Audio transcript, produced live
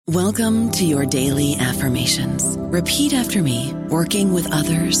Welcome to your daily affirmations. Repeat after me. Working with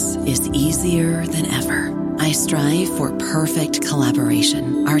others is easier than ever. I strive for perfect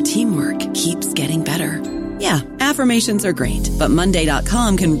collaboration. Our teamwork keeps getting better. Yeah, affirmations are great, but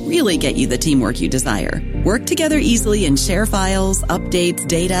Monday.com can really get you the teamwork you desire. Work together easily and share files, updates,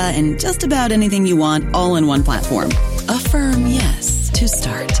 data, and just about anything you want all in one platform. Affirm yes to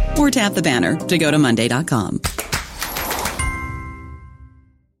start, or tap the banner to go to Monday.com.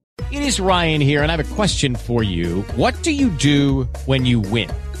 It is Ryan here, and I have a question for you. What do you do when you win?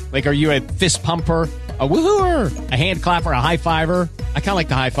 Like, are you a fist pumper, a woohooer, a hand clapper, a high fiver? I kind of like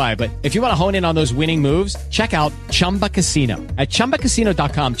the high five, but if you want to hone in on those winning moves, check out Chumba Casino. At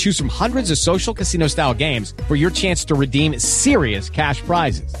ChumbaCasino.com, choose from hundreds of social casino-style games for your chance to redeem serious cash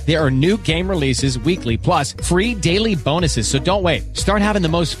prizes. There are new game releases weekly, plus free daily bonuses. So don't wait. Start having the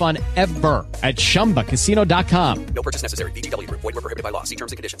most fun ever at ChumbaCasino.com. No purchase necessary. VGW. Void where prohibited by law. See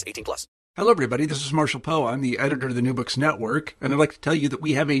terms and conditions. 18+. Hello, everybody. This is Marshall Poe. I'm the editor of the New Books Network, and I'd like to tell you that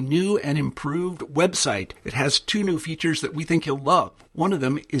we have a new and improved website. It has 2 new features that we think you'll love. One of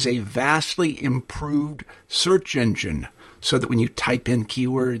them is a vastly improved search engine, so that when you type in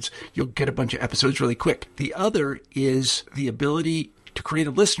keywords, you'll get a bunch of episodes really quick. The other is the ability to create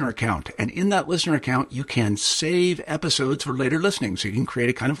a listener account. And in that listener account, you can save episodes for later listening. So you can create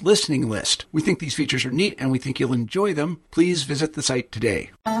a kind of listening list. We think these features are neat, and we think you'll enjoy them. Please visit the site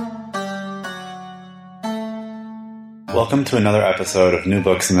today. Welcome to another episode of New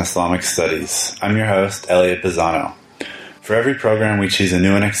Books in Islamic Studies. I'm your host, Elliot Pisano. For every program, we choose a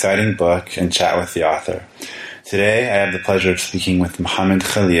new and exciting book and chat with the author. Today, I have the pleasure of speaking with Mohammed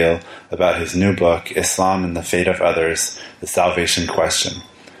Khalil about his new book, Islam and the Fate of Others, The Salvation Question,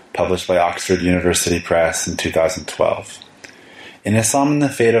 published by Oxford University Press in 2012. In Islam and the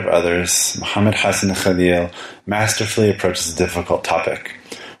Fate of Others, Mohammed Hassan Khalil masterfully approaches a difficult topic.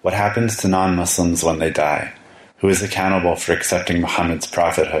 What happens to non-Muslims when they die? Who is accountable for accepting Muhammad's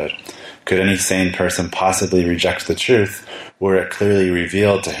prophethood? Could any sane person possibly reject the truth were it clearly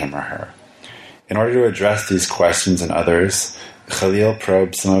revealed to him or her? In order to address these questions and others, Khalil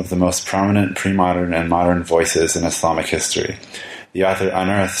probes some of the most prominent pre-modern and modern voices in Islamic history. The author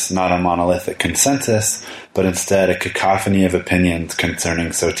unearths not a monolithic consensus, but instead a cacophony of opinions concerning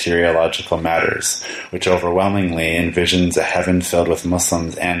soteriological matters, which overwhelmingly envisions a heaven filled with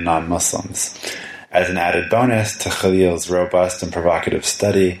Muslims and non-Muslims. As an added bonus to Khalil's robust and provocative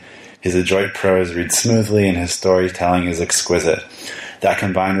study, his adroit prose reads smoothly and his storytelling is exquisite. That,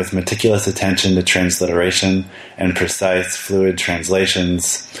 combined with meticulous attention to transliteration and precise, fluid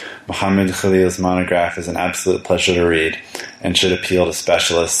translations, Mohammed Khalil's monograph is an absolute pleasure to read and should appeal to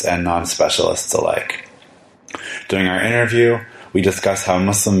specialists and non-specialists alike. During our interview, we discuss how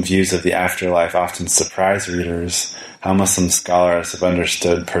Muslim views of the afterlife often surprise readers, how Muslim scholars have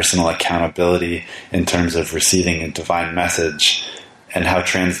understood personal accountability in terms of receiving a divine message, and how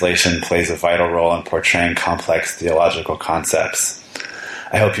translation plays a vital role in portraying complex theological concepts.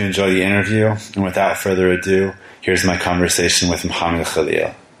 I hope you enjoy the interview, and without further ado, here's my conversation with Mohammed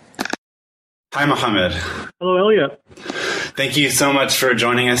Khalil. Hi, Mohammed. Hello, Elliot. Thank you so much for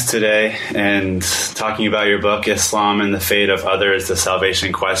joining us today and talking about your book, Islam and the Fate of Others, The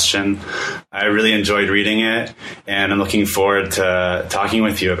Salvation Question. I really enjoyed reading it, and I'm looking forward to talking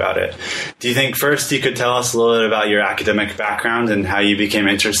with you about it. Do you think first you could tell us a little bit about your academic background and how you became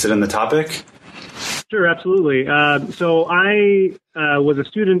interested in the topic? Sure, absolutely. So I was a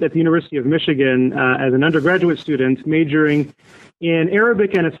student at the University of Michigan as an undergraduate student, majoring in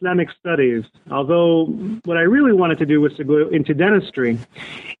Arabic and Islamic studies, although what I really wanted to do was to go into dentistry.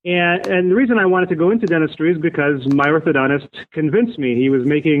 And the reason I wanted to go into dentistry is because my orthodontist convinced me. He was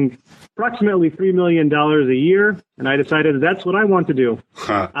making approximately $3 million a year, and I decided that's what I want to do.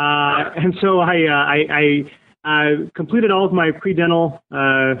 And so I completed all of my pre-dental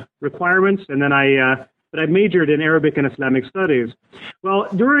requirements, and then but I majored in Arabic and Islamic studies. Well,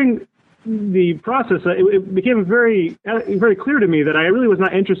 during the process, it became very clear to me that I really was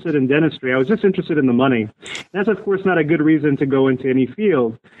not interested in dentistry. I was just interested in the money. That's, of course, not a good reason to go into any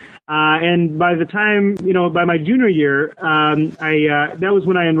field. And by the time, by my junior year, that was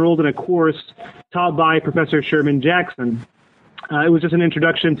when I enrolled in a course taught by Professor Sherman Jackson. It was just an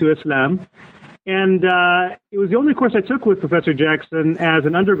introduction to Islam. And it was the only course I took with Professor Jackson as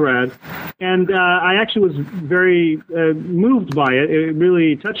an undergrad. And I actually was very moved by it. It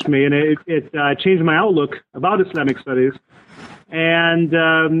really touched me, and it changed my outlook about Islamic studies. And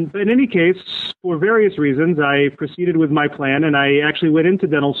but in any case, for various reasons, I proceeded with my plan, and I actually went into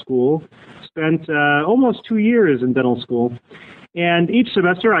dental school, spent almost 2 years in dental school. And each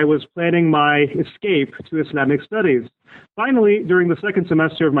semester I was planning my escape to Islamic studies. Finally, during the second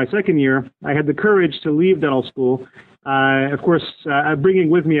semester of my second year, I had the courage to leave dental school, of course, bringing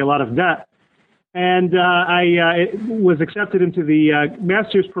with me a lot of debt. And I was accepted into the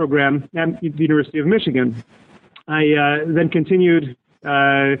master's program at the University of Michigan. I then continued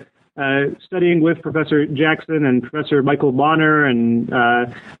studying with Professor Jackson and Professor Michael Bonner and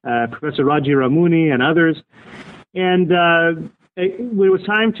Professor Raji Ramuni and others. And when it was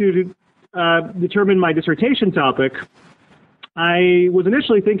time to determine my dissertation topic, I was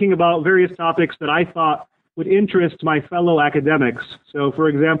initially thinking about various topics that I thought would interest my fellow academics. So, for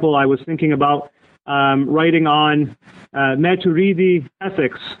example, I was thinking about writing on Maturidi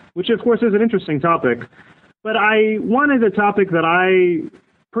ethics, which, of course, is an interesting topic. But I wanted a topic that I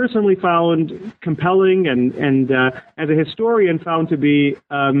personally found compelling and as a historian, found to be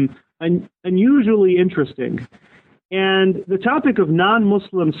unusually interesting. And the topic of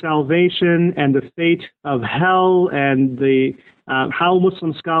non-Muslim salvation and the fate of hell and the how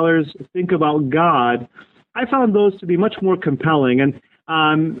Muslim scholars think about God, I found those to be much more compelling. And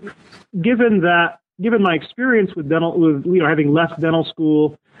given my experience with having left dental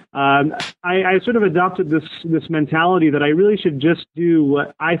school, I sort of adopted this mentality that I really should just do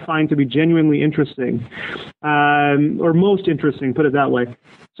what I find to be genuinely interesting, or most interesting, put it that way.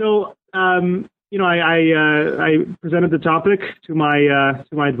 So, I presented the topic to my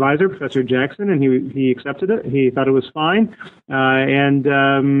advisor, Professor Jackson, and he accepted it. He thought it was fine, and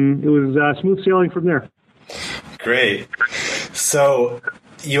it was smooth sailing from there. Great. So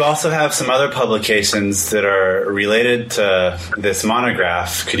you also have some other publications that are related to this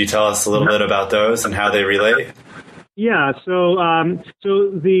monograph. Could you tell us a little bit about those and how they relate? Yeah, so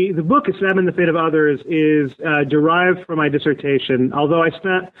the book Islam and the Fate of Others is derived from my dissertation, although I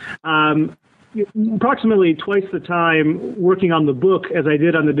spent approximately twice the time working on the book as I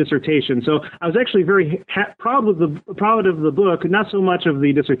did on the dissertation. So I was actually very proud of the book, not so much of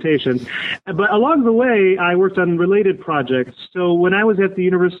the dissertation. But along the way, I worked on related projects. So when I was at the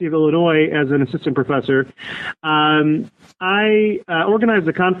University of Illinois as an assistant professor, I organized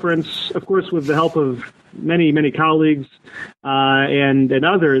a conference, of course, with the help of many colleagues and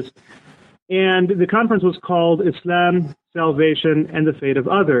others. And the conference was called Islam, Salvation, and the Fate of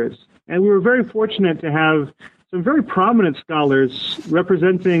Others. And we were very fortunate to have some very prominent scholars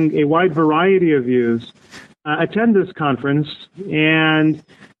representing a wide variety of views attend this conference. And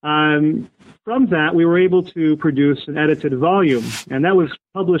from that, we were able to produce an edited volume. And that was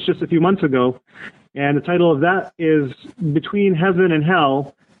published just a few months ago. And the title of that is Between Heaven and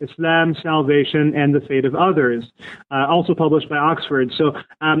Hell, Islam, Salvation, and the Fate of Others, also published by Oxford. So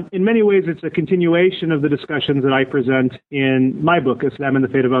in many ways, it's a continuation of the discussions that I present in my book, Islam and the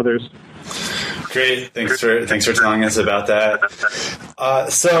Fate of Others. Great. Thanks for telling us about that.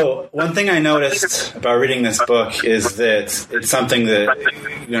 So one thing I noticed about reading this book is that it's something that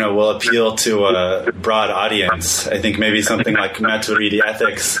will appeal to a broad audience. I think maybe something like Maturidi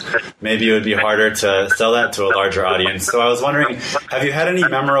ethics, maybe it would be harder to sell that to a larger audience. So I was wondering, have you had any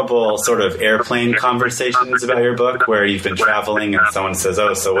memorable sort of airplane conversations about your book where you've been traveling and someone says,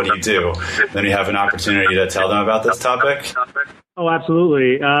 "Oh, so what do you do?" Then you have an opportunity to tell them about this topic? Oh,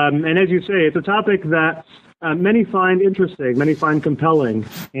 absolutely. And as you say, it's a topic that many find interesting, many find compelling.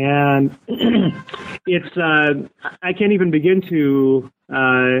 And it's I can't even begin to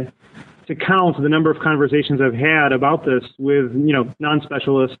count the number of conversations I've had about this with,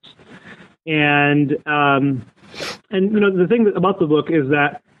 non-specialists. And the thing about the book is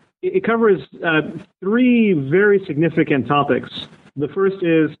that it covers three very significant topics. The first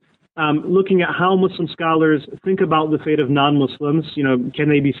is looking at how Muslim scholars think about the fate of non-Muslims. Can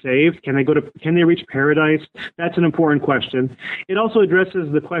they be saved? Can they reach paradise? That's an important question. It also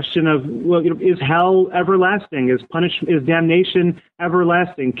addresses the question of, is hell everlasting? Is damnation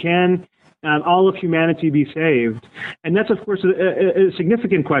everlasting? Can all of humanity be saved? And that's, of course, a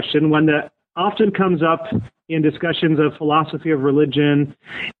significant question, one that often comes up in discussions of philosophy of religion.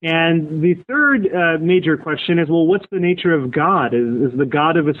 And the third major question is, well, what's the nature of God? Is the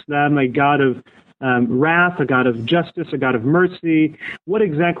God of Islam a God of wrath, a God of justice, a God of mercy? What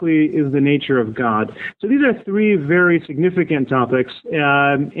exactly is the nature of God? So these are three very significant topics,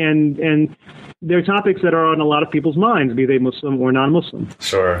 and they're topics that are on a lot of people's minds, be they Muslim or non-Muslim.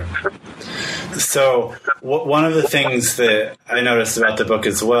 Sure. So one of the things that I noticed about the book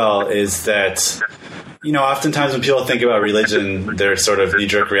as well is that, oftentimes when people think about religion, their sort of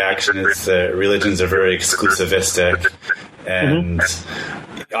knee-jerk reaction is that religions are very exclusivistic. And,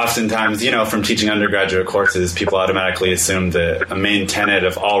 oftentimes, from teaching undergraduate courses, people automatically assume that a main tenet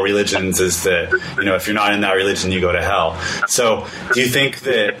of all religions is that, if you're not in that religion, you go to hell. So do you think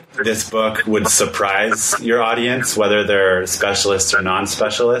that this book would surprise your audience, whether they're specialists or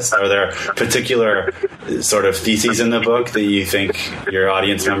non-specialists? Are there particular sort of theses in the book that you think your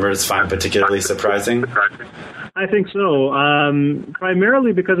audience members find particularly surprising? I think so,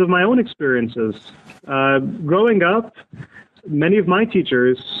 primarily because of my own experiences. Growing up, many of my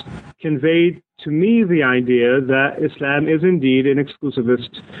teachers conveyed to me the idea that Islam is indeed an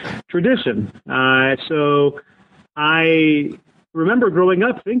exclusivist tradition. So I remember growing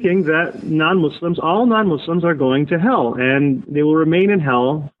up thinking that all non-Muslims are going to hell, and they will remain in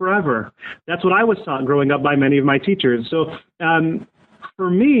hell forever. That's what I was taught growing up by many of my teachers. So for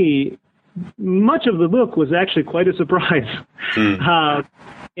me, much of the book was actually quite a surprise.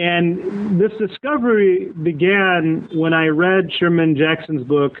 And this discovery began when I read Sherman Jackson's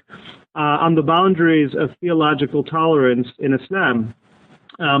book on the boundaries of theological tolerance in Islam,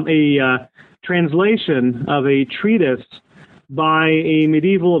 a translation of a treatise by a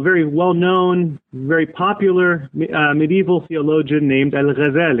very well-known, very popular medieval theologian named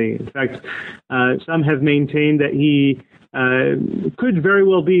Al-Ghazali. In fact, some have maintained that he could very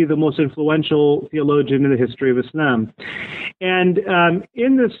well be the most influential theologian in the history of Islam. And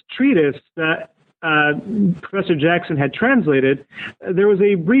in this treatise that Professor Jackson had translated, there was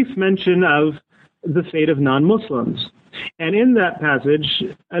a brief mention of the fate of non-Muslims. And in that passage,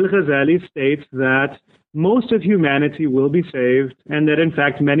 Al-Ghazali states that most of humanity will be saved, and that, in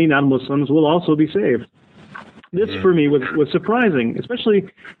fact, many non-Muslims will also be saved. This, for me, was surprising, especially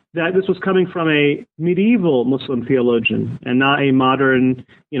that this was coming from a medieval Muslim theologian and not a modern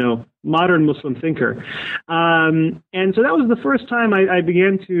Muslim thinker. And so that was the first time I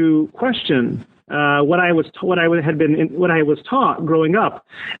began to question what I was taught growing up,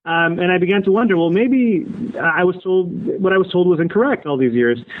 and I began to wonder, well, maybe what I was told was incorrect all these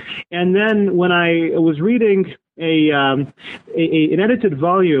years. And then when I was reading an edited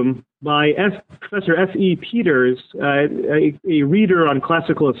volume by Professor F.E. Peters, a reader on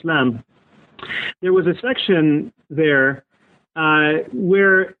classical Islam, there was a section there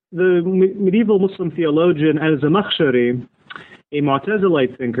where the medieval Muslim theologian Al-Zamakhshari, a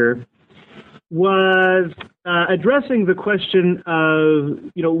Mu'tazilite thinker, was addressing the question of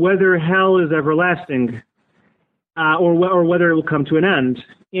whether hell is everlasting or whether it will come to an end.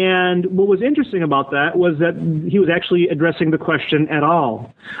 And what was interesting about that was that he was actually addressing the question at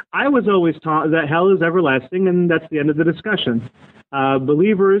all. I was always taught that hell is everlasting, and that's the end of the discussion.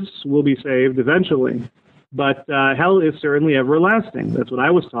 Believers will be saved eventually, but hell is certainly everlasting. That's what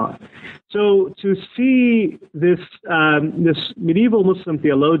I was taught. So to see this medieval Muslim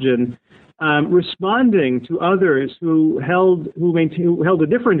theologian responding to others who held a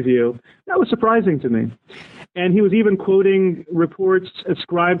different view, that was surprising to me. And he was even quoting reports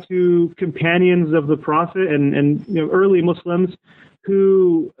ascribed to companions of the Prophet and early Muslims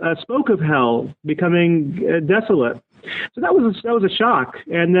who spoke of hell becoming desolate. So that was a shock.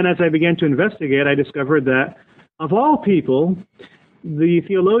 And then as I began to investigate, I discovered that of all people, the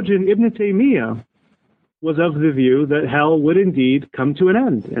theologian Ibn Taymiyyah was of the view that hell would indeed come to an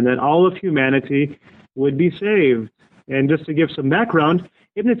end and that all of humanity would be saved. And just to give some background,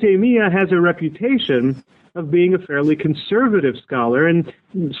 Ibn Taymiyyah has a reputation of being a fairly conservative scholar, and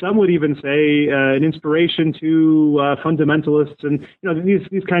some would even say an inspiration to fundamentalists. And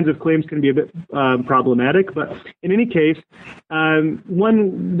these kinds of claims can be a bit problematic. But in any case,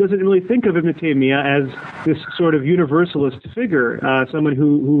 one doesn't really think of Ibn Taymiyyah as this sort of universalist figure, someone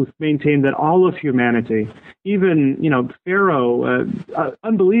who maintained that all of humanity, even Pharaoh,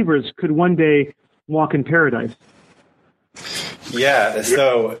 unbelievers, could one day walk in paradise. Yeah,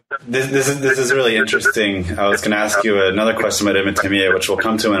 so this is really interesting. I was going to ask you another question about Ibn Taymiyyah, which we'll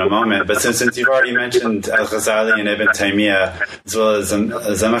come to in a moment. But since you've already mentioned Al-Ghazali and Ibn Taymiyyah, as well as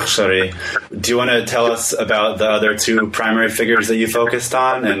Zamakhshari, do you want to tell us about the other two primary figures that you focused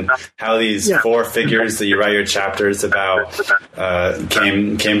on and how these four figures that you write your chapters about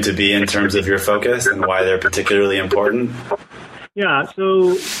came to be in terms of your focus and why they're particularly important? Yeah,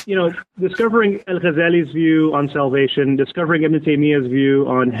 so, discovering Al-Ghazali's view on salvation, discovering Ibn Taymiyyah's view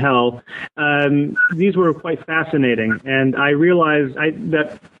on hell, these were quite fascinating. And I realized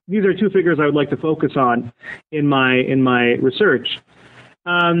that these are two figures I would like to focus on in my research.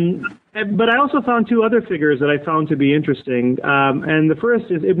 But I also found two other figures that I found to be interesting. And the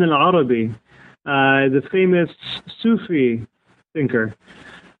first is Ibn al-Arabi, the famous Sufi thinker.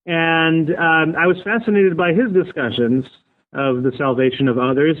 And I was fascinated by his discussions of the salvation of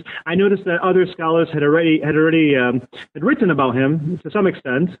others. I noticed that other scholars had written about him to some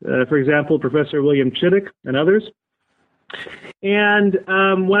extent. For example, Professor William Chittick and others. And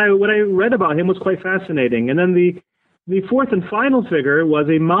what I read about him was quite fascinating. And then the fourth and final figure was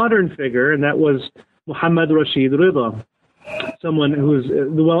a modern figure, and that was Muhammad Rashid Rida, someone who's a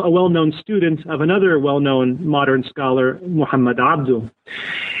well-known student of another well-known modern scholar, Muhammad Abdu.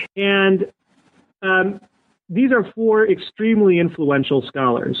 And these are four extremely influential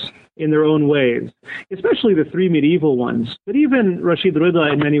scholars in their own ways, especially the three medieval ones. But even Rashid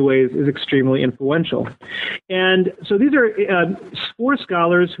Rida, in many ways, is extremely influential. And so these are four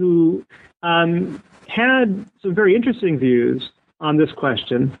scholars who had some very interesting views on this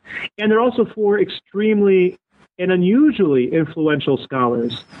question. And they're also four extremely and unusually influential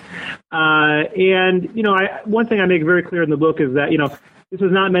scholars. And, one thing I make very clear in the book is that, this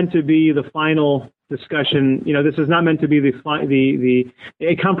is not meant to be the final discussion. This is not meant to be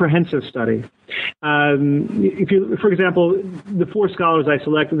a comprehensive study. For example, the four scholars I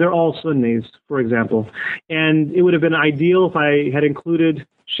selected, they're all Sunnis, for example. And it would have been ideal if I had included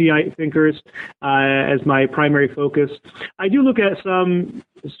Shiite thinkers as my primary focus. I do look at some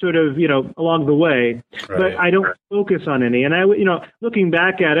sort of, along the way, right, but I don't focus on any. And looking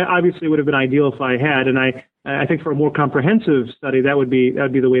back at it, obviously it would have been ideal if I had. And I think for a more comprehensive study, that would be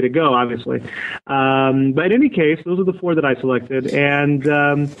the way to go, obviously. But in any case, those are the four that I selected. And,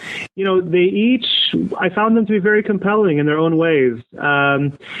 they each, I found them to be very compelling in their own ways.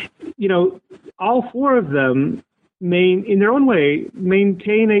 All four of them in their own way,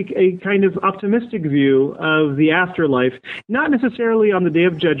 maintain a kind of optimistic view of the afterlife, not necessarily on the Day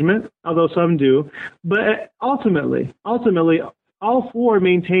of Judgment, although some do, but ultimately, all four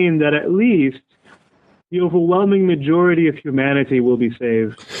maintain that at least the overwhelming majority of humanity will be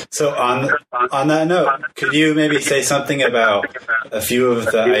saved. So on that note, could you maybe say something about a few of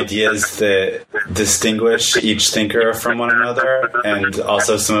the ideas that distinguish each thinker from one another, and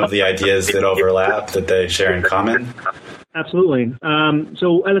also some of the ideas that overlap, that they share in common? Absolutely.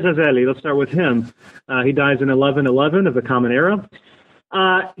 So Al-Ghazali, let's start with him. He dies in 1111 of the Common Era.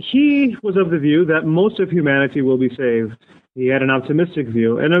 He was of the view that most of humanity will be saved. He had an optimistic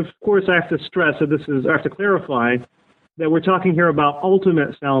view. And of course, I have to stress that I have to clarify that we're talking here about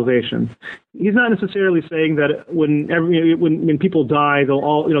ultimate salvation. He's not necessarily saying that when people die, they'll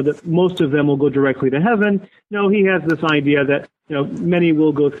all, that most of them will go directly to heaven. No, he has this idea that, many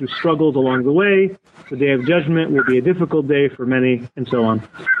will go through struggles along the way. The Day of Judgment will be a difficult day for many, and so on.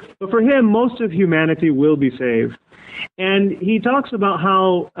 But for him, most of humanity will be saved. And he talks about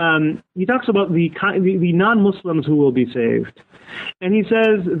how the non-Muslims who will be saved. And he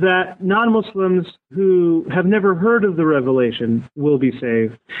says that non-Muslims who have never heard of the revelation will be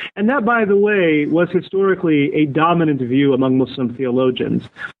saved. And that, by the way, was historically a dominant view among Muslim theologians,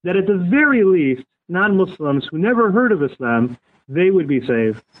 that at the very least, non-Muslims who never heard of Islam, they would be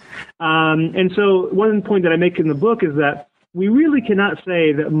saved. And so one point that I make in the book is that we really cannot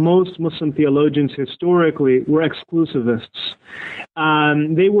say that most Muslim theologians historically were exclusivists.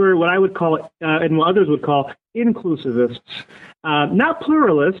 They were what I would call, and what others would call, inclusivists. Not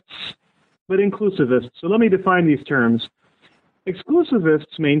pluralists, but inclusivists. So let me define these terms.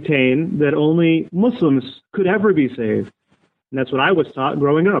 Exclusivists maintain that only Muslims could ever be saved. And that's what I was taught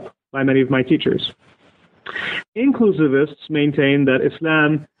growing up by many of my teachers. Inclusivists maintain that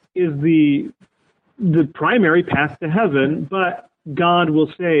Islam is the primary path to heaven, but God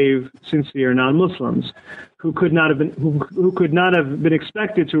will save sincere non-Muslims who could not have been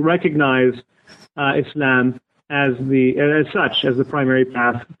expected to recognize Islam as the primary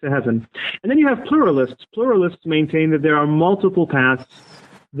path to heaven. And then you have pluralists. Pluralists maintain that there are multiple paths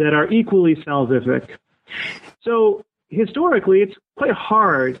that are equally salvific. So historically, it's quite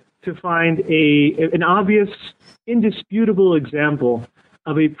hard to find an obvious, indisputable example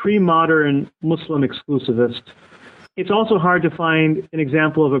of a pre-modern Muslim exclusivist. It's also hard to find an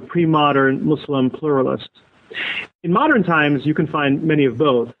example of a pre-modern Muslim pluralist. In modern times, you can find many of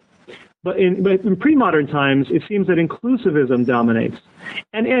both. But in pre-modern times, it seems that inclusivism dominates.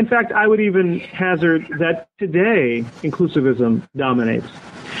 And in fact, I would even hazard that today, inclusivism dominates.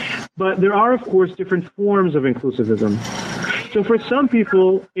 But there are, of course, different forms of inclusivism. So for some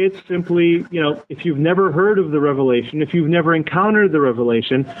people, it's simply, if you've never heard of the revelation, if you've never encountered the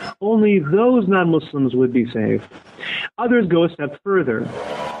revelation, only those non-Muslims would be saved. Others go a step further.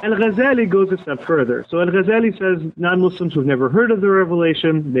 Al-Ghazali goes a step further. So Al-Ghazali says non-Muslims who've never heard of the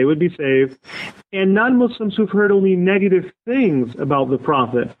revelation, they would be saved. And non-Muslims who've heard only negative things about the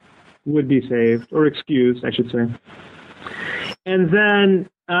Prophet would be saved, or excused, I should say. And then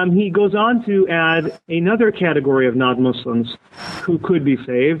he goes on to add another category of non-Muslims who could be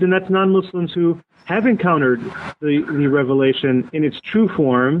saved, and that's non-Muslims who have encountered the revelation in its true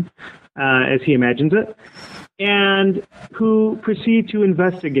form, as he imagines it, and who proceed to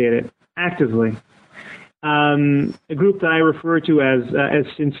investigate it actively. A group that I refer to as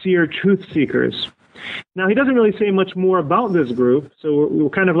sincere truth seekers. Now, he doesn't really say much more about this group, so we're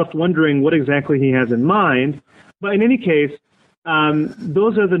kind of left wondering what exactly he has in mind. But in any case,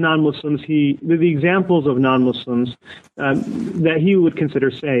 those are the non-Muslims, the examples of non-Muslims that he would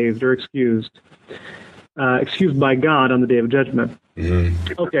consider saved or excused by God on the Day of Judgment.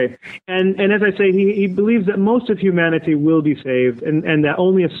 Mm-hmm. Okay, and as I say, he believes that most of humanity will be saved, and that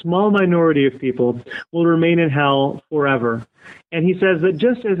only a small minority of people will remain in hell forever. And he says that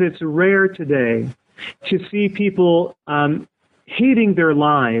just as it's rare today to see people hating their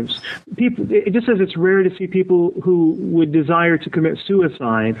lives, just as it's rare to see people who would desire to commit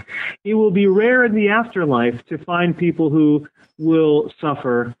suicide, it will be rare in the afterlife to find people who will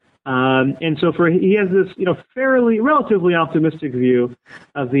suffer. And so he has this, relatively optimistic view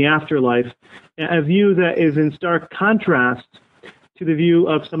of the afterlife, a view that is in stark contrast to the view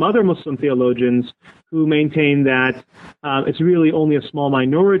of some other Muslim theologians who maintain that it's really only a small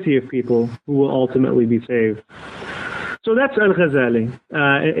minority of people who will ultimately be saved. So that's Al-Ghazali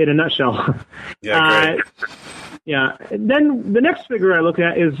in a nutshell. Yeah, great. Yeah. Then the next figure I look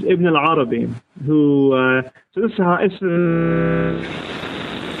at is Ibn al-Arabi, who. So this is how it's.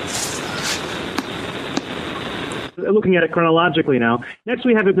 Looking at it chronologically now. Next,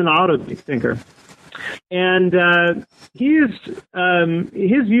 we have Ibn al-Arabi, thinker, and his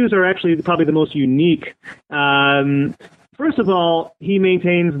views are actually probably the most unique. First of all, he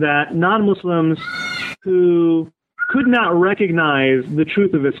maintains that non-Muslims who could not recognize the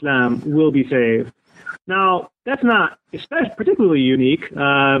truth of Islam will be saved. Now, that's not particularly unique,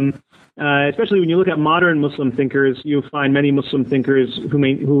 especially when you look at modern Muslim thinkers. You'll find many Muslim thinkers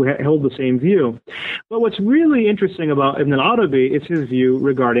who hold the same view. But what's really interesting about Ibn al-Arabi is his view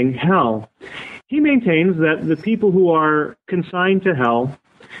regarding hell. He maintains that the people who are consigned to hell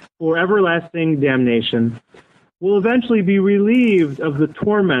for everlasting damnation will eventually be relieved of the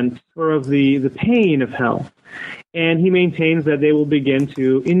torment or of the pain of hell. And he maintains that they will begin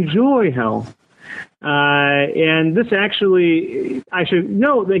to enjoy hell. And this actually, I should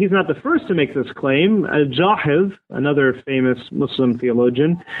note that he's not the first to make this claim. Al-Jahiz, another famous Muslim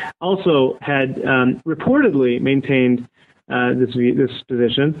theologian, also had reportedly maintained this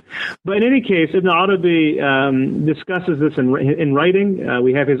position. But in any case, Ibn Arabi discusses this in writing.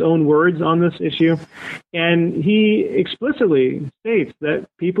 We have his own words on this issue. And he explicitly states that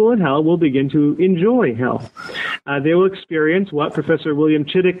people in hell will begin to enjoy hell. They will experience what Professor William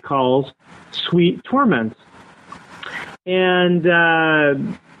Chittick calls sweet torment. And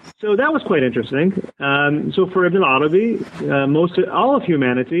so that was quite interesting. So for Ibn Arabi, all of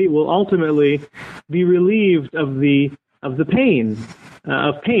humanity will ultimately be relieved of the pain,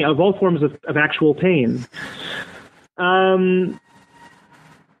 of all forms of actual pain. The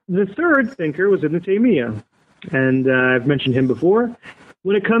third thinker was Ibn Taymiyyah, and I've mentioned him before.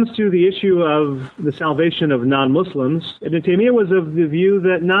 When it comes to the issue of the salvation of non-Muslims, Ibn Taymiyyah was of the view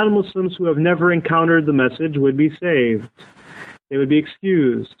that non-Muslims who have never encountered the message would be saved. They would be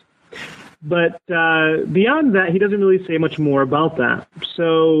excused. But beyond that, he doesn't really say much more about that.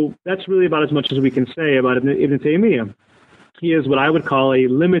 So that's really about as much as we can say about Ibn Taymiyyah. He is what I would call a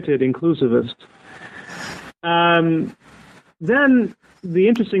limited inclusivist. Then the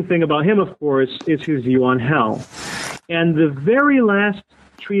interesting thing about him, of course, is his view on hell. And the very last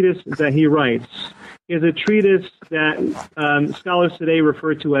treatise that he writes is a treatise that scholars today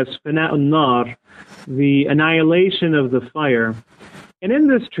refer to as Fana'un Nar, the annihilation of the fire. And in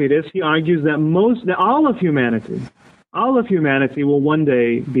this treatise, he argues that all of humanity will one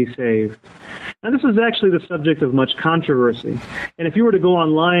day be saved. Now, this is actually the subject of much controversy. And if you were to go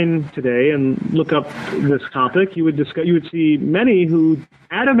online today and look up this topic, you would see many who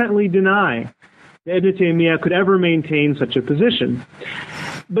adamantly deny that Ibn Taymiyyah could ever maintain such a position.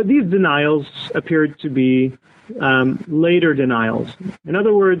 But these denials appeared to be later denials. In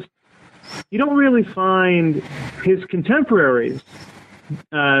other words, you don't really find his contemporaries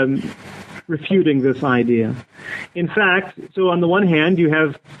refuting this idea. In fact, so on the one hand, you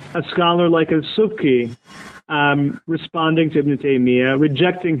have a scholar like As-Subki responding to Ibn Taymiyyah,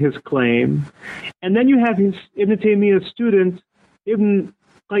 rejecting his claim. And then you have Ibn Taymiyyah's student, Ibn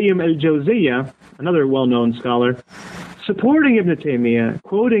Qayyim al-Jawziyah, another well-known scholar, supporting Ibn Taymiyyah,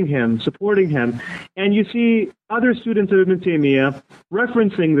 quoting him, supporting him. And you see other students of Ibn Taymiyyah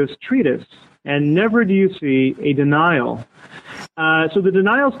referencing this treatise and never do you see a denial. So the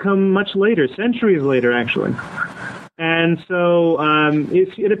denials come much later, centuries later, actually. And so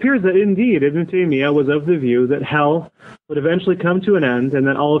it appears that indeed Ibn Taymiyyah was of the view that hell would eventually come to an end and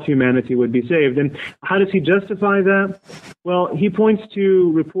that all of humanity would be saved. And how does he justify that? Well, he points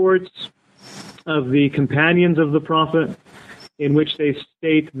to reports of the companions of the Prophet in which they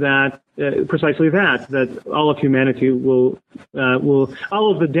state that precisely that all of humanity all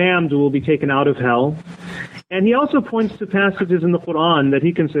of the damned will be taken out of hell. And he also points to passages in the Quran that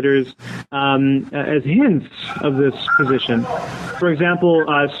he considers as hints of this position. For example,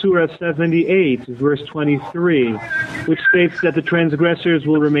 Surah 78, verse 23, which states that the transgressors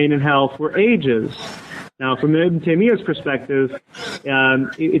will remain in hell for ages. Now, from Ibn Taymiyyah's perspective,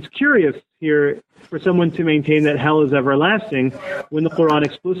 it's curious here for someone to maintain that hell is everlasting when the Quran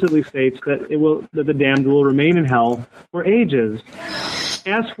explicitly states that that the damned will remain in hell for ages.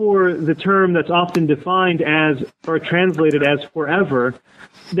 As for the term that's often defined as or translated as forever,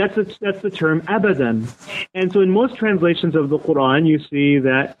 that's the term abadan. And so in most translations of the Quran, you see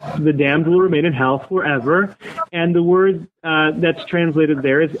that the damned will remain in hell forever, and the word that's translated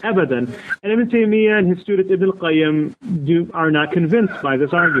there is abadan. And Ibn Taymiyyah and his student Ibn al-Qayyim are not convinced by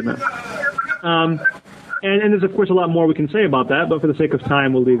this argument. And there's, of course, a lot more we can say about that, but for the sake of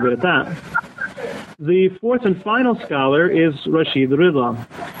time, we'll leave it at that. The fourth and final scholar is Rashid Rida,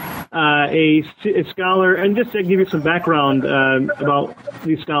 a scholar, and just to give you some background about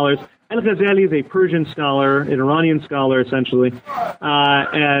these scholars, Al-Ghazali is a Persian scholar, an Iranian scholar, essentially.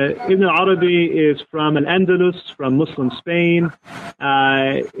 Ibn Arabi is from Al-Andalus, from Muslim Spain.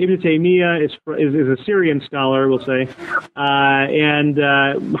 Ibn Taymiyyah is a Syrian scholar, we'll say. And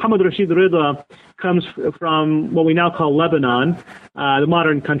Muhammad Rashid Rida comes from what we now call Lebanon, the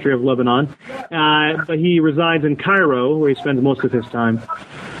modern country of Lebanon. But he resides in Cairo, where he spends most of his time.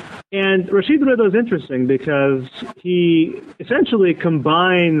 And Rashid Rida is interesting because he essentially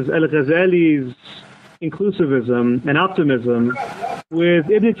combines Al-Ghazali's inclusivism and optimism with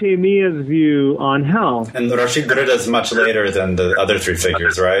Ibn Taymiyyah's view on hell. And Rashid Rida is much later than the other three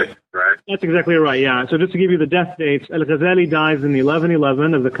figures, right? That's exactly right, yeah. So just to give you the death dates, Al-Ghazali dies in the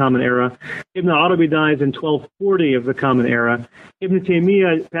 1111 of the Common Era. Ibn Arabi dies in 1240 of the Common Era. Ibn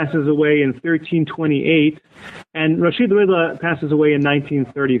Taymiyyah passes away in 1328. And Rashid Rida passes away in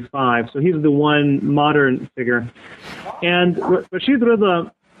 1935. So he's the one modern figure. And Rashid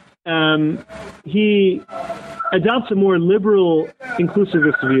Rida, he adopts a more liberal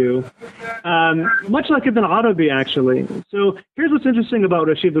inclusivist view, much like Ibn Arabi, actually. So here's what's interesting about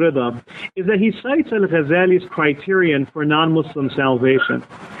Rashid Rida, is that he cites Al-Ghazali's criterion for non-Muslim salvation.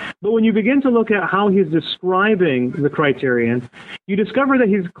 But when you begin to look at how he's describing the criterion, you discover that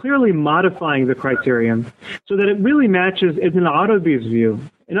he's clearly modifying the criterion so that it really matches Ibn Arabi's view.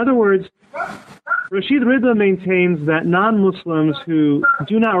 In other words, Rashid Rida maintains that non-Muslims who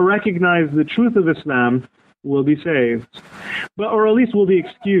do not recognize the truth of Islam will be saved, or at least will be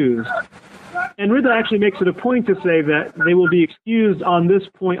excused. And Rida actually makes it a point to say that they will be excused on this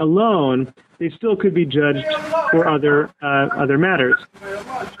point alone. They still could be judged for other matters.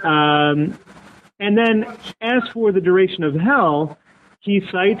 And then, as for the duration of hell, he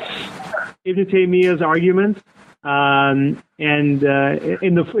cites Ibn Taymiyyah's argument, and in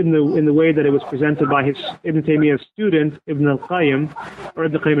the way that it was presented by Ibn Taymiyyah's student Ibn al-Qayyim, or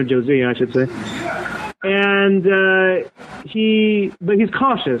Ibn al-Qayyim al-Jawziyya, I should say. And but he's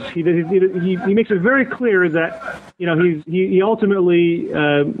cautious. He makes it very clear that he ultimately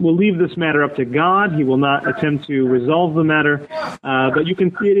will leave this matter up to God. He will not attempt to resolve the matter. But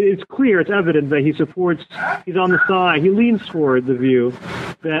it's clear, it's evident that he's on the side. He leans toward the view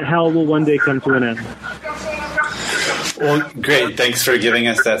that hell will one day come to an end. Well, great. Thanks for giving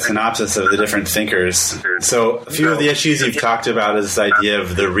us that synopsis of the different thinkers. So a few of the issues you've talked about is this idea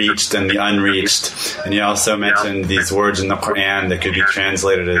of the reached and the unreached. And you also mentioned these words in the Quran that could be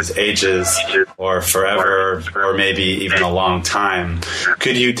translated as ages or forever or maybe even a long time.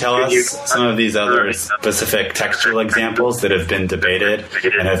 Could you tell us some of these other specific textual examples that have been debated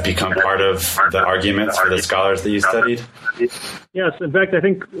and have become part of the arguments for the scholars that you studied? Yes, in fact, I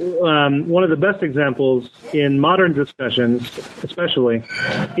think one of the best examples in modern discussions, especially,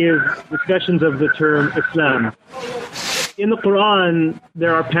 is discussions of the term Islam. In the Quran,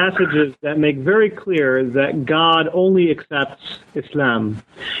 there are passages that make very clear that God only accepts Islam.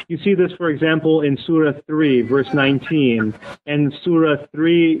 You see this, for example, in Surah 3, verse 19, and Surah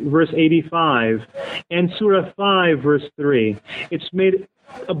 3, verse 85, and Surah 5, verse 3. It's made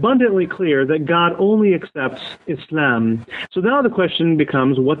abundantly clear that God only accepts Islam. So now the question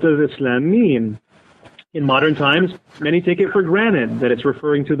becomes, what does Islam mean? In modern times, many take it for granted that it's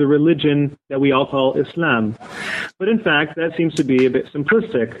referring to the religion that we all call Islam. But in fact, that seems to be a bit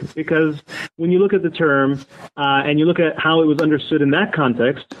simplistic, because when you look at the term and you look at how it was understood in that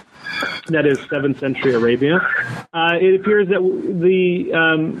context, that is 7th century Arabia, it appears that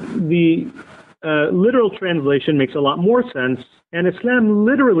the literal translation makes a lot more sense, and Islam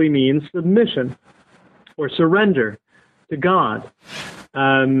literally means submission or surrender to God.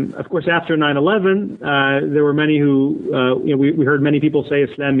 Of course, after 9/11, there were many who, we heard many people say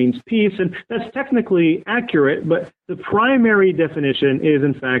Islam means peace, and that's technically accurate, but the primary definition is,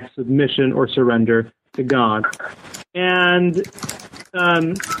 in fact, submission or surrender to God. And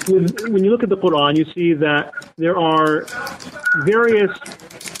when you look at the Quran, you see that there are various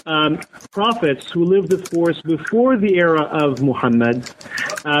prophets who lived, of course, before the era of Muhammad,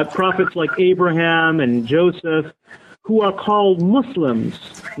 prophets like Abraham and Joseph, who are called Muslims.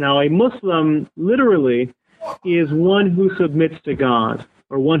 Now, a Muslim literally is one who submits to God,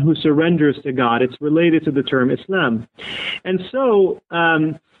 or one who surrenders to God. It's related to the term Islam. And so,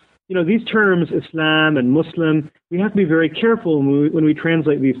 these terms, Islam and Muslim, we have to be very careful when we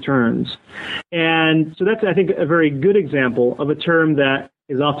translate these terms. And so that's, I think, a very good example of a term that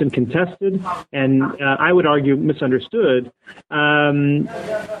is often contested and I would argue misunderstood.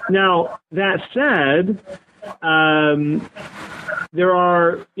 Now, that said, there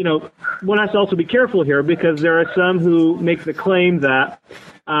are, one has to also be careful here, because there are some who make the claim that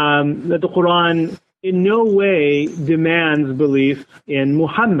the Quran in no way demands belief in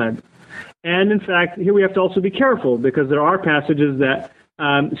Muhammad. And in fact, here we have to also be careful, because there are passages that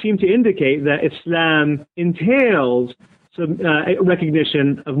seem to indicate that Islam entails some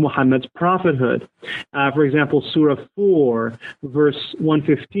recognition of Muhammad's prophethood. For example, Surah 4, verse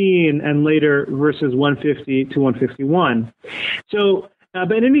 115, and later verses 150 to 151. So,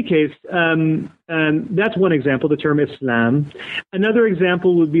 but in any case, that's one example, the term Islam. Another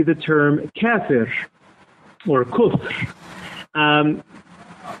example would be the term kafir, or kufr. A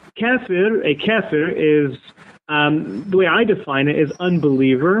kafir is, the way I define it, is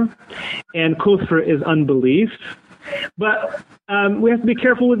unbeliever, and kufr is unbelief. But we have to be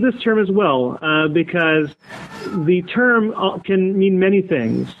careful with this term as well, because the term can mean many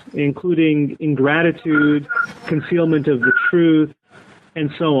things, including ingratitude, concealment of the truth, and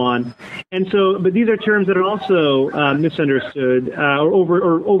so on. And so, but these are terms that are also misunderstood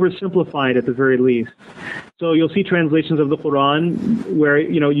or oversimplified at the very least. So you'll see translations of the Quran where,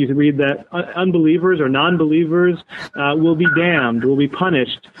 you read that unbelievers or non-believers will be damned, will be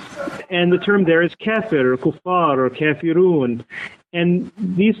punished. And the term there is kafir or kuffar or kafirun. And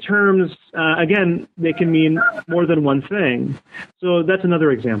these terms, again, they can mean more than one thing. So that's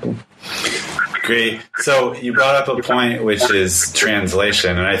another example. Great. So you brought up a point, which is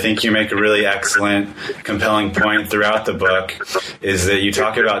translation, and I think you make a really excellent, compelling point throughout the book, is that you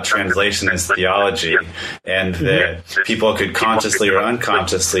talk about translation as theology, and that people could consciously or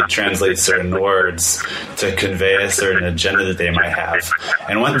unconsciously translate certain words to convey a certain agenda that they might have.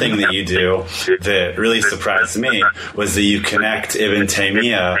 And one thing that you do that really surprised me was that you connect Ibn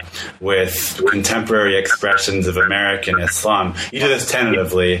Taymiyyah with contemporary expressions of American Islam. You do this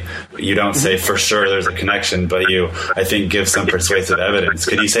tentatively. You don't say for sure there's a connection, but you, I think, give some persuasive evidence.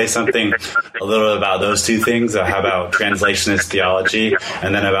 Could you say something a little about those two things? How about translation as theology,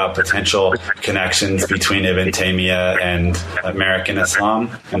 and then about potential connections between Ibn Taymiyyah and American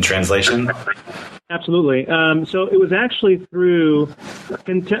Islam and translation? Absolutely. So it was actually through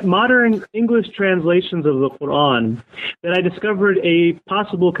modern English translations of the Quran that I discovered a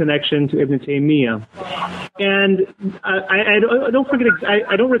possible connection to Ibn Taymiyyah. And I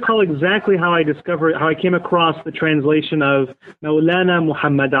don't recall exactly how I came across the translation of Maulana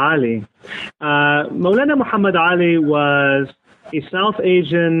Muhammad Ali. Maulana Muhammad Ali was a South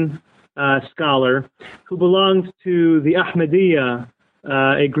Asian scholar who belonged to the Ahmadiyya,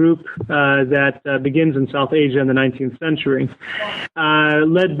 a group that begins in South Asia in the 19th century,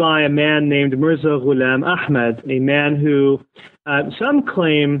 led by a man named Mirza Ghulam Ahmad, a man who some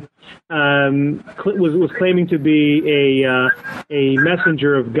claim was claiming to be a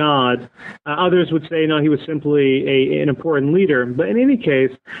messenger of God. Others would say, no, he was simply an important leader. But in any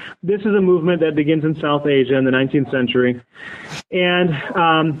case, this is a movement that begins in South Asia in the 19th century. And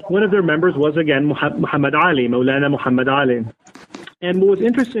one of their members was, again, Muhammad Ali, Maulana Muhammad Ali. And what was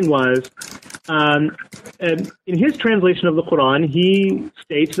interesting was, in his translation of the Quran, he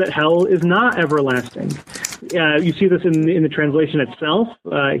states that hell is not everlasting. You see this in the translation itself.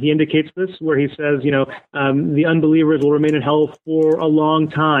 He indicates this where he says, the unbelievers will remain in hell for a long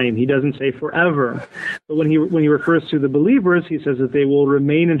time. He doesn't say forever. But when he refers to the believers, he says that they will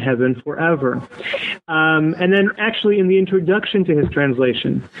remain in heaven forever. And then actually in the introduction to his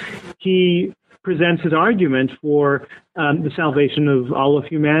translation, he presents his argument for the salvation of all of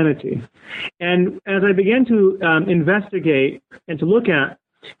humanity. And as I began to investigate and to look at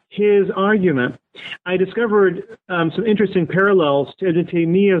his argument, I discovered some interesting parallels to Ibn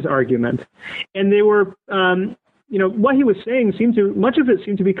Taymiyyah's argument. And they were, what he was saying much of it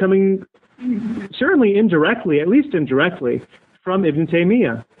seemed to be coming certainly indirectly, at least indirectly, from Ibn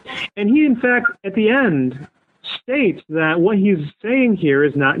Taymiyyah. And he, in fact, at the end, states that what he's saying here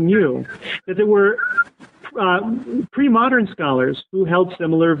is not new, that there were pre-modern scholars who held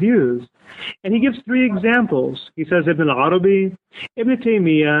similar views. And he gives 3 examples. He says Ibn al-Arabi, Ibn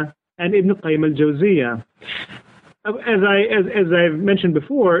Taymiyyah, and Ibn Qayyim al-Jawziyah. As I've mentioned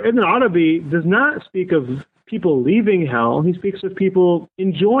before, Ibn al-Arabi does not speak of people leaving hell. He speaks of people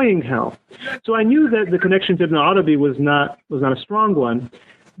enjoying hell. So I knew that the connection to Ibn al-Arabi was not a strong one.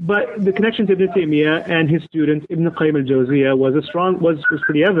 But the connection to Ibn Taymiyyah and his student Ibn Qayyim al-Jawziyah was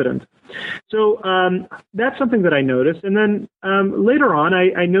pretty evident. So that's something that I noticed. And then later on,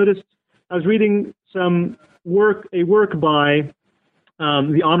 I noticed I was reading a work by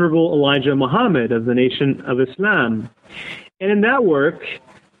the Honorable Elijah Muhammad of the Nation of Islam, and in that work,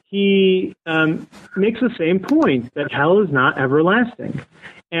 he makes the same point that hell is not everlasting,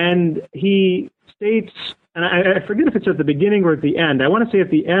 and he states. And I forget if it's at the beginning or at the end. I want to say at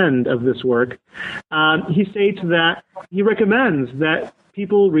the end of this work, he states that he recommends that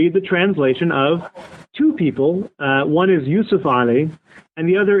people read the translation of 2 people. One is Yusuf Ali, and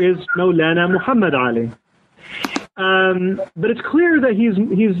the other is Maulana Muhammad Ali. But it's clear that he's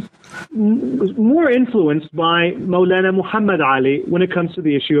more influenced by Maulana Muhammad Ali when it comes to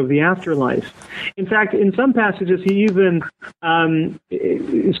the issue of the afterlife. In fact, in some passages, he even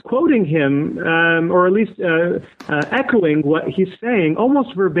is quoting him, or at least echoing what he's saying,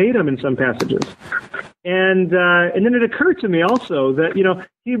 almost verbatim in some passages. And then it occurred to me also that,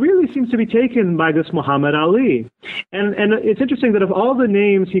 he really seems to be taken by this Muhammad Ali. And it's interesting that of all the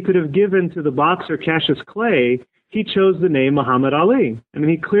names he could have given to the boxer Cassius Clay, he chose the name Muhammad Ali. I mean,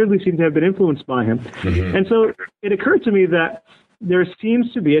 he clearly seemed to have been influenced by him. Mm-hmm. And so it occurred to me that there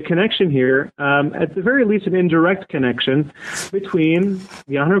seems to be a connection here, at the very least an indirect connection, between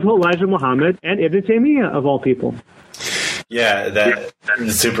the Honorable Elijah Muhammad and Ibn Taymiyyah, of all people. Yeah, that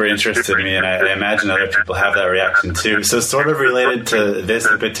super interested me, and I imagine other people have that reaction too. So sort of related to this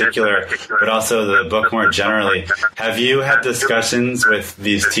in particular, but also the book more generally, have you had discussions with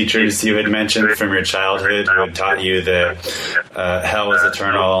these teachers you had mentioned from your childhood who had taught you that hell was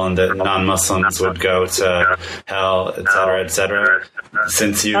eternal and that non-Muslims would go to hell, et cetera,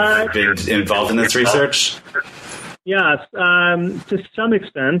 since you've been involved in this research? Yes, to some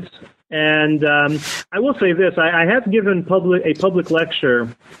extent. And I will say this: I have given a public lecture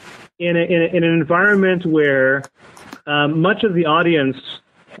in an environment where much of the audience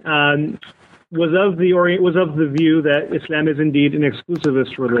was of the view that Islam is indeed an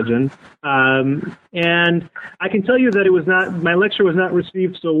exclusivist religion. And I can tell you that my lecture was not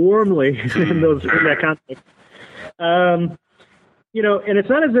received so warmly in that context. And it's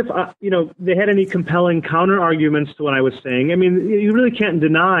not as if, they had any compelling counter-arguments to what I was saying. I mean, you really can't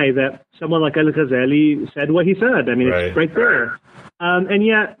deny that someone like Al-Ghazali said what he said. I mean, It's right there. And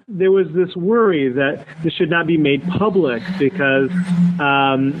yet there was this worry that this should not be made public because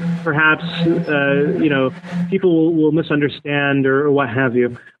perhaps, people will misunderstand or what have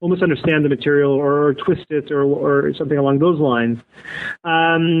you, will misunderstand the material or twist it or something along those lines.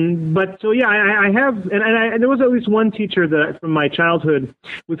 But so, yeah, I have, and there was at least one teacher that from my childhood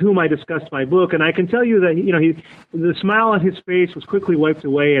with whom I discussed my book, and I can tell you that, the smile on his face was quickly wiped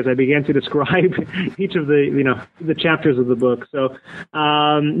away as I began to describe each of the chapters of the book. So,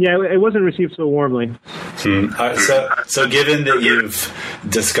 it wasn't received so warmly. So given that you've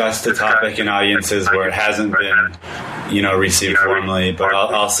discussed the topic in audiences where it hasn't been, received warmly, but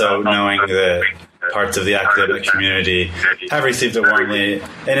also knowing that parts of the academic community have received it warmly,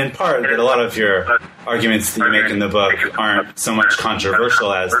 and in part that a lot of your arguments that you make in the book aren't so much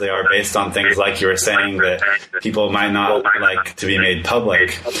controversial as they are based on things like you were saying that people might not like to be made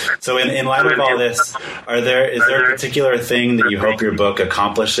public. So in light of all this, is there a particular thing that you hope your book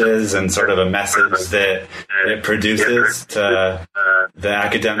accomplishes and sort of a message that it produces to the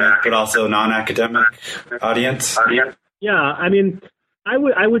academic but also non-academic audience? Yeah, I mean, I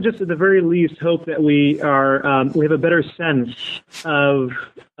would just at the very least hope that we have a better sense of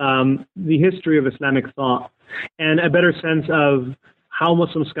the history of Islamic thought and a better sense of how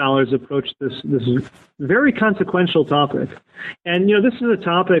Muslim scholars approach this very consequential topic. And, this is a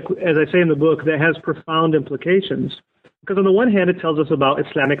topic, as I say in the book, that has profound implications. Because on the one hand, it tells us about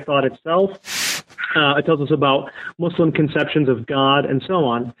Islamic thought itself. It tells us about Muslim conceptions of God and so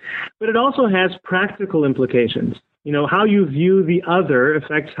on. But it also has practical implications. How you view the other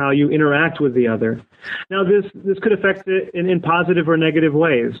affects how you interact with the other. Now, this could affect it in positive or negative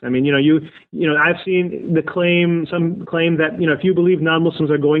ways. I mean, I've seen some claim that, if you believe non-Muslims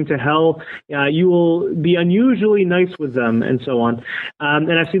are going to hell, you will be unusually nice with them and so on.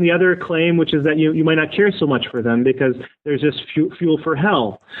 And I've seen the other claim, which is that you might not care so much for them because there's just fuel for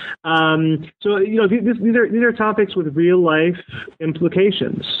hell. So, these are topics with real life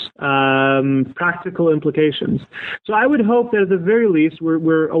implications, practical implications. So I would hope that at the very least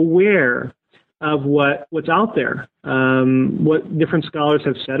we're aware of what's out there, what different scholars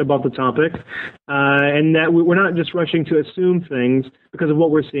have said about the topic, and that we're not just rushing to assume things because of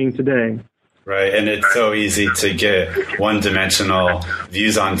what we're seeing today. Right, and it's so easy to get one-dimensional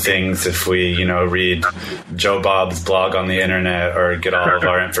views on things if we, read Joe Bob's blog on the internet or get all of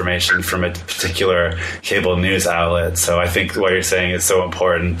our information from a particular cable news outlet. So I think what you're saying is so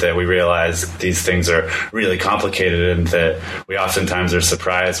important that we realize these things are really complicated and that we oftentimes are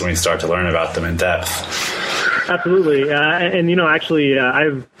surprised when we start to learn about them in depth. Absolutely, and actually,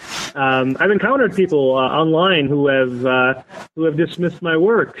 I've encountered people online who have dismissed my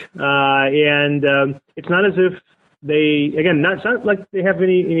work, and it's not as if it's not like they have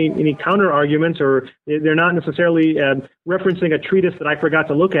any counter arguments, or they're not necessarily referencing a treatise that I forgot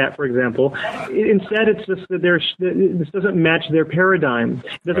to look at, for example. Instead, it's just that this doesn't match their paradigm.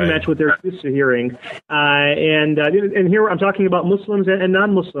 It doesn't match what they're used to hearing. And here I'm talking about Muslims and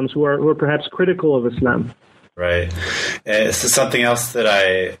non-Muslims who are perhaps critical of Islam. Right. So something else that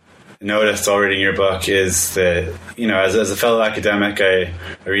I noticed already in your book is that, as a fellow academic, I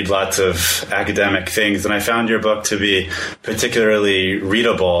read lots of academic things, and I found your book to be particularly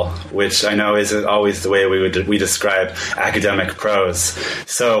readable, which I know isn't always the way we describe academic prose.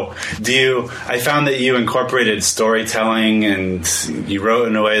 So I found that you incorporated storytelling and you wrote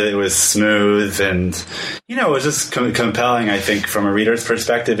in a way that was smooth and, it was just compelling, I think, from a reader's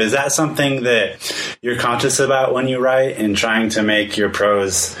perspective. Is that something that you're conscious about when you write in trying to make your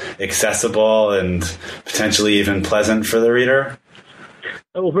prose accessible and potentially even pleasant for the reader?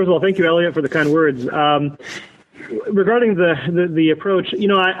 Well, first of all, thank you, Elliot, for the kind words. Regarding the approach,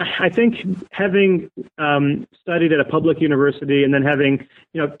 I think having studied at a public university and then having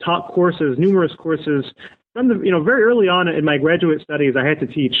taught numerous courses from very early on in my graduate studies, I had to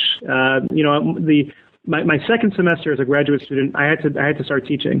teach. My second semester as a graduate student, I had to start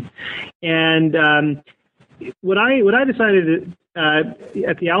teaching, and what I decided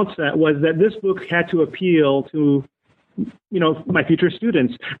at the outset was that this book had to appeal to my future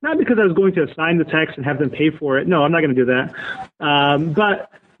students, not because I was going to assign the text and have them pay for it. No, I'm not going to do that.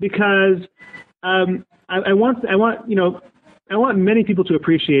 But because I want many people to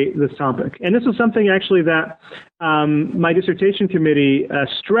appreciate this topic. And this was something actually that my dissertation committee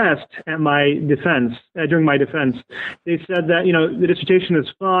stressed at my defense, during my defense. They said that, the dissertation is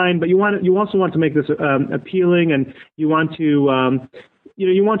fine, but you also want to make this appealing, and you want to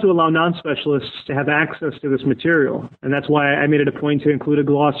allow non-specialists to have access to this material. And that's why I made it a point to include a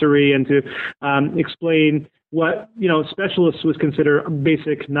glossary and to explain what specialists would consider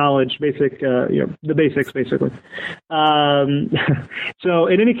basic knowledge, the basics, basically. So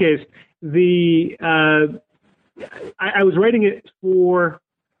in any case, I was writing it for,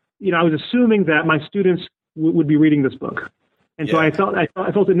 I was assuming that my students would be reading this book. And so I felt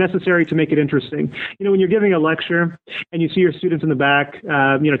it necessary to make it interesting. When you're giving a lecture and you see your students in the back,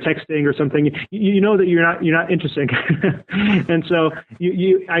 texting or something, you know that you're not interesting. And so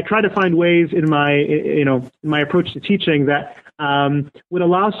I try to find ways in my approach to teaching that would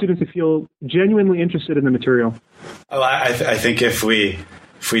allow students to feel genuinely interested in the material. Well, I think if we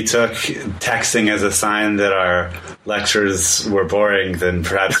took texting as a sign that our lectures were boring, then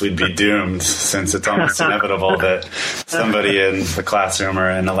perhaps we'd be doomed, since it's almost inevitable that somebody in the classroom or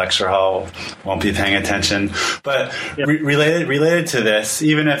in a lecture hall won't be paying attention. But related to this,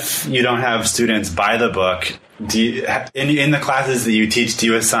 even if you don't have students buy the book, in the classes that you teach, do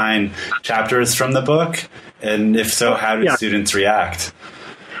you assign chapters from the book? And if so, how do students react?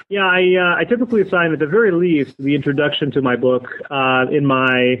 Yeah, I typically assign at the very least the introduction to my book in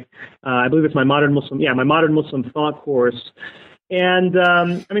my, I believe it's my Modern Muslim Thought course. And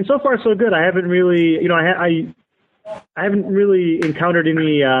so far so good. I haven't really, I haven't really encountered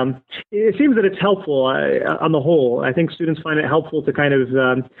any. It seems that it's helpful on the whole. I think students find it helpful to kind of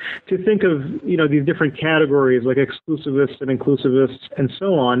to think of these different categories like exclusivists and inclusivists and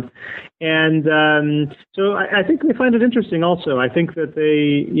so on. And so I think they find it interesting. Also, I think that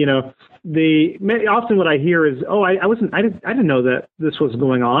often what I hear is, I didn't know that this was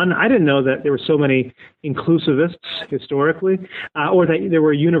going on. I didn't know that there were so many inclusivists historically, or that there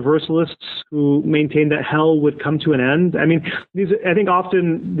were universalists who maintained that hell would come to an end. I mean, I think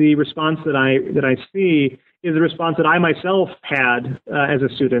often the response that I see is the response that I myself had as a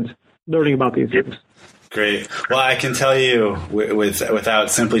student learning about these things. Great. Well, I can tell you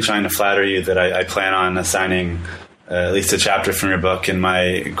without simply trying to flatter you that I plan on assigning at least a chapter from your book in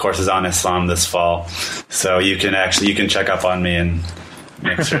my courses on Islam this fall. So you can check up on me and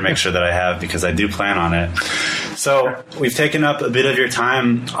make sure that I have, because I do plan on it. So we've taken up a bit of your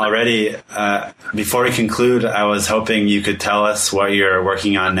time already. Before we conclude, I was hoping you could tell us what you're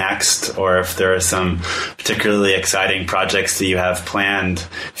working on next, or if there are some particularly exciting projects that you have planned,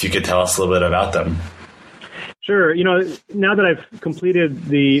 if you could tell us a little bit about them. Sure. Now that I've completed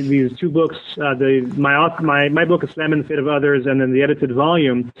these two books, my book Islam and the Fate of Others, and then the edited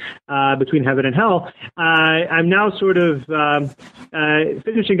volume Between Heaven and Hell, I'm now sort of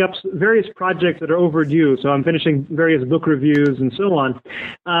finishing up various projects that are overdue. So I'm finishing various book reviews and so on.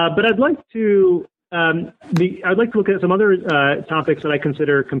 But I'd like to look at some other topics that I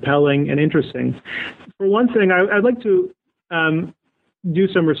consider compelling and interesting. For one thing, I'd like to do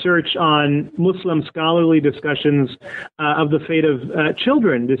some research on Muslim scholarly discussions of the fate of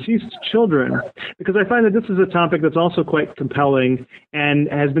deceased children, because I find that this is a topic that's also quite compelling and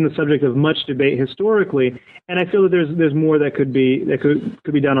has been the subject of much debate historically. And I feel that there's more that could be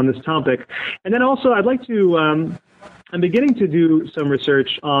done on this topic. And then also, I'd like to. I'm beginning to do some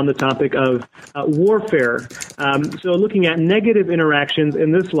research on the topic of warfare. So looking at negative interactions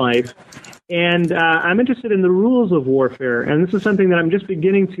in this life. And I'm interested in the rules of warfare, and this is something that I'm just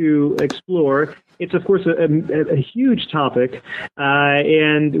beginning to explore. It's, of course, a huge topic,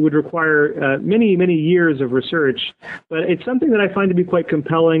 and it would require many, many years of research. But it's something that I find to be quite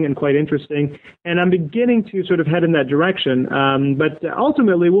compelling and quite interesting, and I'm beginning to sort of head in that direction. But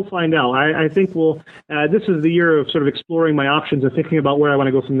ultimately, we'll find out. I think this is the year of sort of exploring my options and thinking about where I want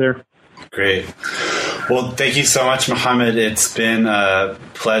to go from there. Great. Well, thank you so much, Mohammed. It's been a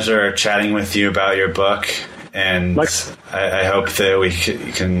pleasure chatting with you about your book, and I hope that we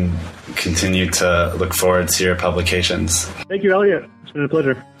can continue to look forward to your publications. Thank you, Elliot. It's been a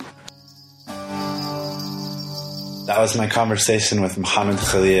pleasure. That was my conversation with Mohammed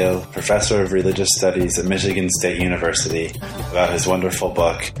Khalil, Professor of Religious Studies at Michigan State University, about his wonderful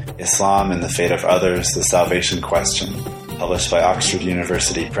book, Islam and the Fate of Others, The Salvation Question, published by Oxford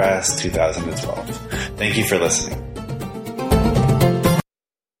University Press, 2012. Thank you for listening.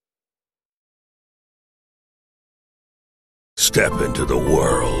 Step into the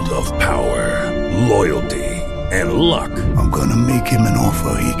world of power, loyalty, and luck. I'm gonna make him an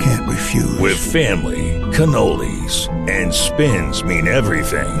offer he can't refuse. With family, cannolis, and spins mean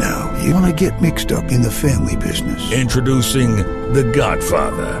everything. Now, you wanna get mixed up in the family business. Introducing The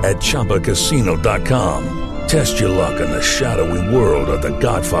Godfather at ChumbaCasino.com. Test your luck in the shadowy world of The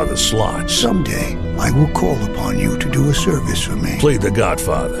Godfather slot. Someday, I will call upon you to do a service for me. Play The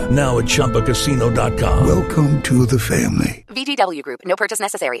Godfather, now at ChumbaCasino.com. Welcome to the family. VGW Group. No purchase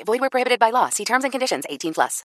necessary. Void where prohibited by law. See terms and conditions. 18+.